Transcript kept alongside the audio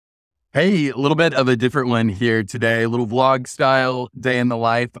Hey, a little bit of a different one here today, a little vlog style day in the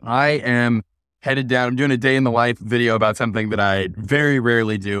life. I am headed down. I'm doing a day in the life video about something that I very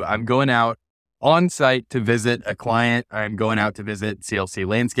rarely do. I'm going out on site to visit a client. I'm going out to visit CLC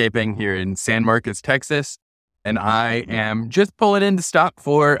Landscaping here in San Marcos, Texas. And I am just pulling in to stop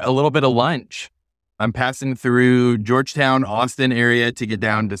for a little bit of lunch. I'm passing through Georgetown, Austin area to get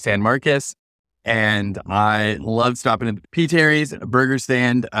down to San Marcos. And I love stopping at P. Terry's burger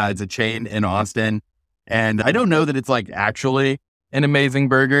stand. It's a chain in Austin. And I don't know that it's like actually an amazing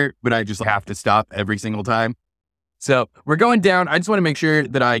burger, but I just have to stop every single time. So we're going down. I just want to make sure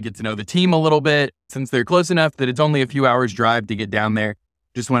that I get to know the team a little bit since they're close enough that it's only a few hours drive to get down there.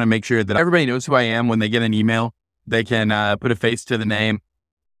 Just want to make sure that everybody knows who I am when they get an email. They can put a face to the name.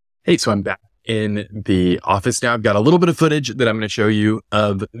 Hey, so I'm back in the office now. I've got a little bit of footage that I'm going to show you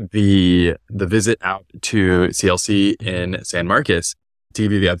of the visit out to CLC in San Marcos to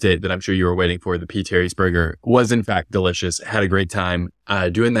give you the update that I'm sure you were waiting for. The P. Terry's burger was in fact delicious. Had a great time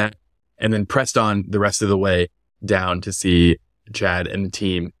doing that, and then pressed on the rest of the way down to see Chad and the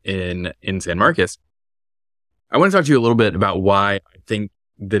team in San Marcos. I want to talk to you a little bit about why I think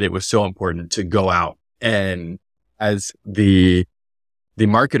that it was so important to go out and, as the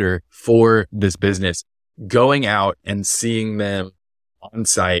marketer for this business, going out and seeing them on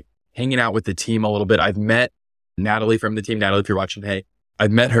site, hanging out with the team a little bit. I've met Natalie from the team. Natalie, if you're watching, hey, I've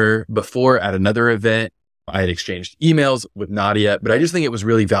met her before at another event. I had exchanged emails with Nadia, but I just think it was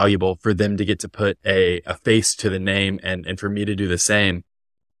really valuable for them to get to put a face to the name and for me to do the same.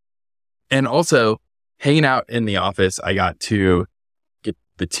 And also hanging out in the office, I got to get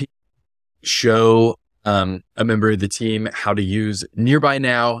the team, show a member of the team how to use Nearby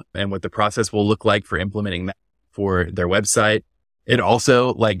Now and what the process will look like for implementing that for their website. It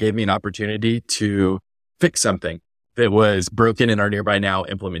also gave me an opportunity to fix something that was broken in our Nearby Now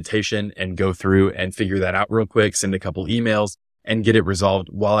implementation and go through and figure that out real quick, send a couple emails and get it resolved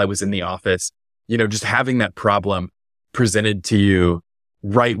while I was in the office. You know, just having that problem presented to you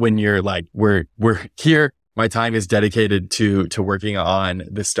right when you're like, we're here. My time is dedicated to working on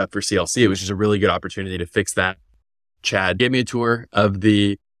this stuff for CLC. It was just a really good opportunity to fix that. Chad gave me a tour of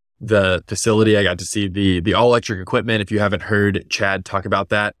the facility. I got to see the all electric equipment. If you haven't heard Chad talk about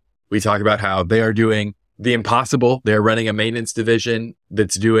that, we talk about how they are doing the impossible. They're running a maintenance division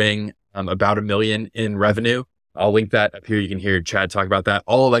that's doing about $1 million in revenue. I'll link that up here. You can hear Chad talk about that.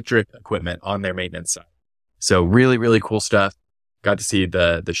 All electric equipment on their maintenance side. So really, really cool stuff. Got to see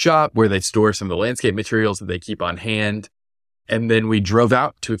the shop where they store some of the landscape materials that they keep on hand. And then we drove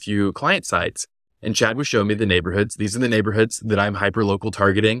out to a few client sites and Chad was showing me the neighborhoods. These are the neighborhoods that I'm hyper local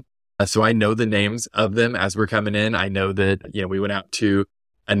targeting. So I know the names of them as we're coming in. I know that, we went out to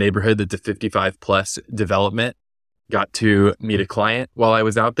a neighborhood that's a 55 plus development, got to meet a client while I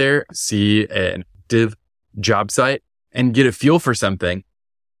was out there, see an active job site and get a feel for something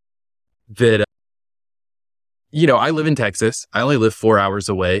that I live in Texas. I only live 4 hours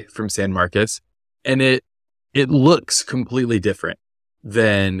away from San Marcos, and it looks completely different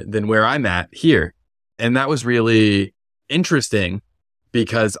than where I'm at here. And that was really interesting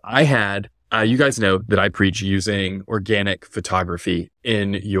because I had, you guys know that I preach using organic photography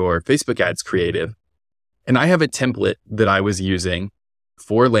in your Facebook ads creative. And I have a template that I was using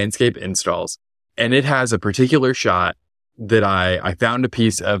for landscape installs. And it has a particular shot that I found a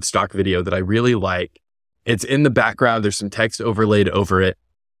piece of stock video that I really like. It's in the background. There's some text overlaid over it.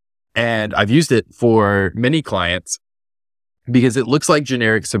 And I've used it for many clients because it looks like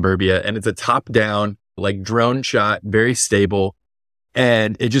generic suburbia and it's a top down, drone shot, very stable.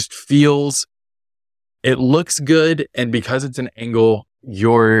 And it just it looks good. And because it's an angle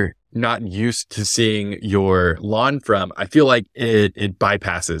you're not used to seeing your lawn from, I feel like it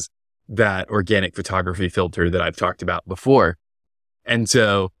bypasses that organic photography filter that I've talked about before. And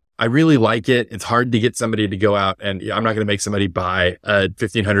so I really like it. It's hard to get somebody to go out, and I'm not going to make somebody buy a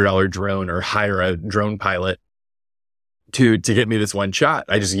 $1,500 drone or hire a drone pilot to get me this one shot.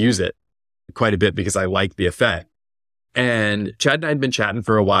 I just use it quite a bit because I like the effect. And Chad and I had been chatting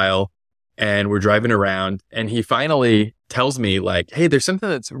for a while and we're driving around and he finally tells me hey, there's something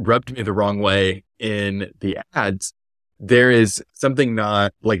that's rubbed me the wrong way in the ads. There is something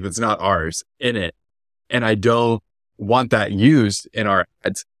that's not ours in it. And I don't want that used in our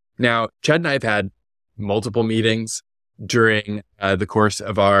ads. Now, Chad and I have had multiple meetings during the course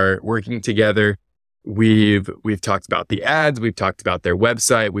of our working together. We've talked about the ads. We've talked about their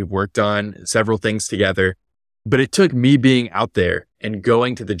website. We've worked on several things together. But it took me being out there and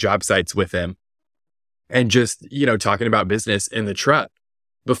going to the job sites with him and just, talking about business in the truck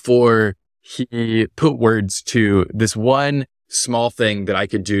before he put words to this one small thing that I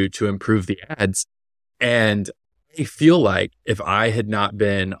could do to improve the ads. And I feel like if I had not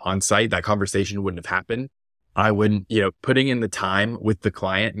been on site, that conversation wouldn't have happened. I wouldn't, putting in the time with the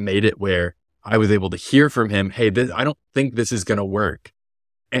client made it where I was able to hear from him, hey, I don't think this is going to work.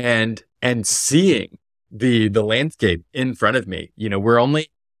 And seeing the landscape in front of me, we're only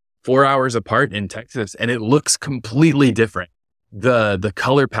 4 hours apart in Texas and it looks completely different. The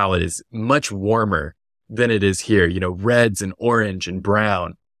color palette is much warmer than it is here, reds and orange and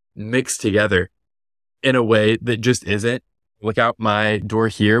brown mixed together in a way that just isn't. Look out my door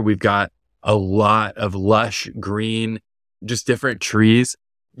here. We've got a lot of lush green, just different trees,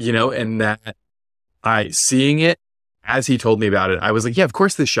 and that seeing it as he told me about it, I was like, yeah, of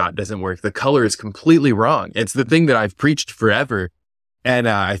course this shot doesn't work. The color is completely wrong. It's the thing that I've preached forever. And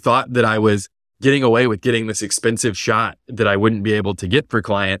I thought that I was getting away with getting this expensive shot that I wouldn't be able to get for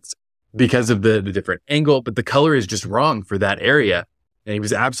clients because of the different angle, but the color is just wrong for that area. And he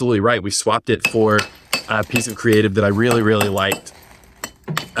was absolutely right. We swapped it for a piece of creative that I really, really liked.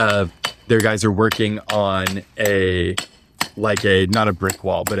 Their guys are working on not a brick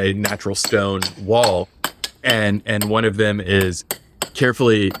wall, but a natural stone wall. And one of them is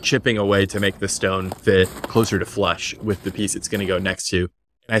carefully chipping away to make the stone fit closer to flush with the piece it's going to go next to.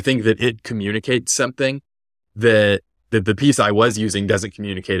 And I think that it communicates something that the piece I was using doesn't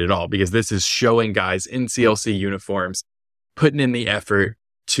communicate at all, because this is showing guys in CLC uniforms putting in the effort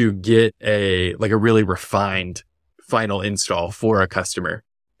to get a really refined final install for a customer.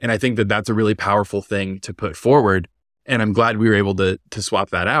 And I think that that's a really powerful thing to put forward. And I'm glad we were able to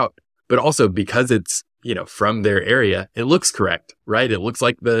swap that out. But also because it's, from their area, it looks correct, right? It looks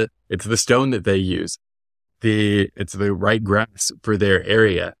like it's the stone that they use. It's the right grass for their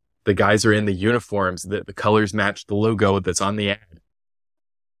area. The guys are in the uniforms, that the colors match the logo that's on the ad.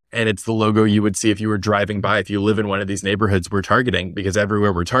 And it's the logo you would see if you were driving by, if you live in one of these neighborhoods we're targeting, because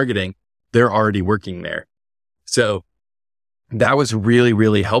everywhere we're targeting, they're already working there. So that was really,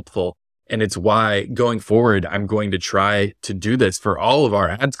 really helpful. And it's why going forward, I'm going to try to do this for all of our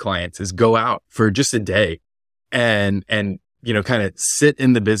ads clients, is go out for just a day and kind of sit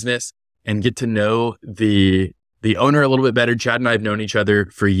in the business and get to know the owner a little bit better. Chad and I have known each other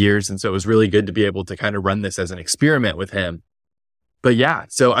for years. And so it was really good to be able to kind of run this as an experiment with him. But yeah,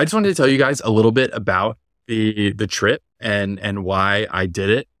 so I just wanted to tell you guys a little bit about the trip and why I did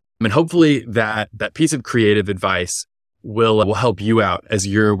it. I mean, hopefully that piece of creative advice will help you out as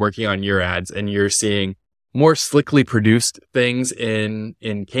you're working on your ads and you're seeing more slickly produced things in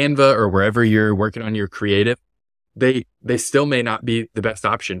Canva or wherever you're working on your creative. They still may not be the best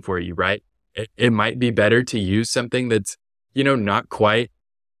option for you, right? It might be better to use something that's, not quite,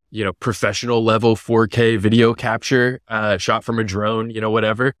 professional level 4K video capture, shot from a drone,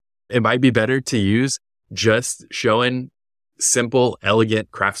 whatever. It might be better to use just showing simple, elegant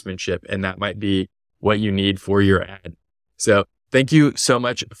craftsmanship. And that might be what you need for your ad. So thank you so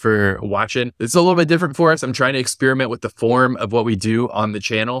much for watching. This is a little bit different for us. I'm trying to experiment with the form of what we do on the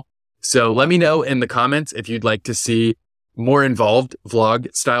channel. So let me know in the comments if you'd like to see more involved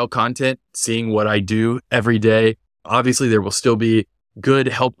vlog style content, seeing what I do every day. Obviously, there will still be good,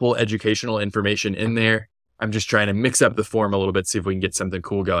 helpful, educational information in there. I'm just trying to mix up the form a little bit, see if we can get something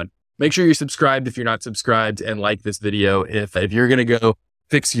cool going. Make sure you're subscribed if you're not subscribed, and like this video if you're going to go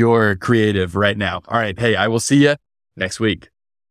fix your creative right now. All right. Hey, I will see you next week.